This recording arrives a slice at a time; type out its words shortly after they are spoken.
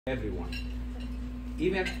everyone.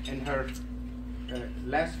 Even in her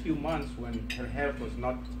last few months when her health was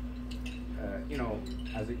not,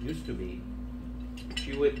 as it used to be,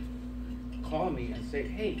 she would call me and say,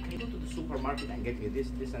 hey, can you go to the supermarket and get me this,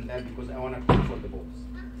 this, and that because I want to cook for the boys.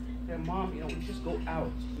 I said, Mom, we just go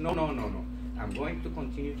out. No. I'm going to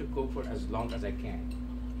continue to cook for as long as I can.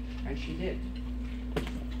 And she did.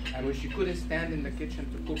 And when she couldn't stand in the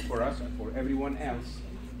kitchen to cook for us and for everyone else,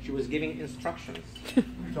 she was giving instructions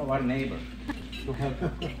to our neighbor to help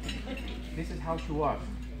her. This is how she was.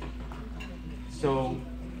 So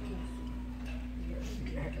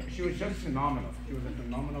she was just phenomenal. She was a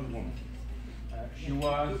phenomenal woman. She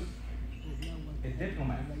was a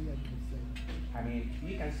diplomat. I mean,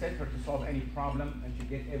 you can set her to solve any problem and she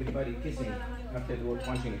get everybody kissing after they were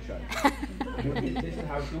punching each other. This is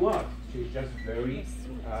how she was. She was just very,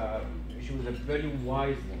 she was a very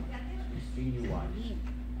wise woman, extremely wise.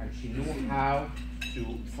 And she knew how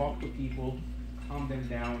to talk to people, calm them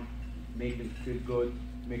down, make them feel good,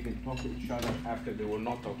 make them talk to each other after they were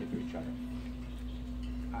not talking to each other.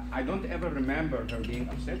 I don't ever remember her being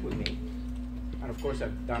upset with me. And of course,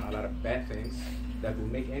 I've done a lot of bad things that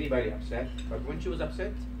would make anybody upset. But when she was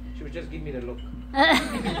upset, she would just give me the look.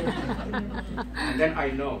 And then I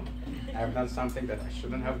know I've done something that I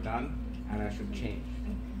shouldn't have done and I should change.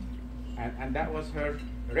 And that was her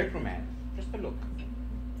reprimand, just a look.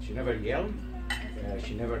 She never yelled,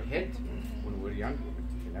 she never hit. When we were young,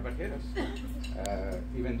 she never hit us.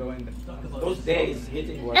 Even though in those days,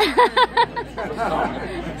 hitting was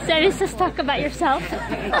So let's just talk about yourself.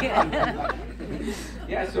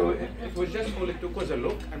 Yeah, so it was just all it took was a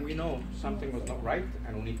look, and we know something was not right,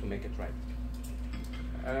 and we need to make it right.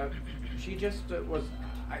 She just was,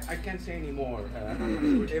 I can't say anymore.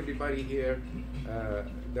 Everybody here,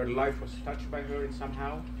 their life was touched by her in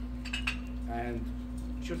somehow, and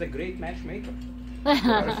she was a great matchmaker.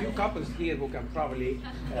 There are a few couples here who can probably,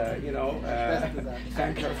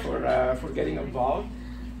 thank her for getting involved.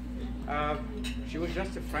 She was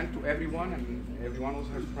just a friend to everyone, and everyone was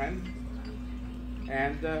her friend.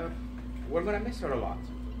 And we're going to miss her a lot.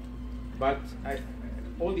 But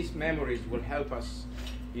all these memories will help us,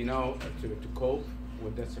 to cope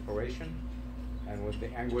with that separation and with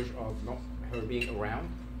the anguish of not her being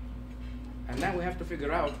around. And now we have to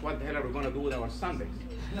figure out what the hell are we going to do with our Sundays.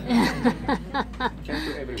 Thank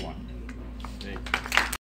you, everyone.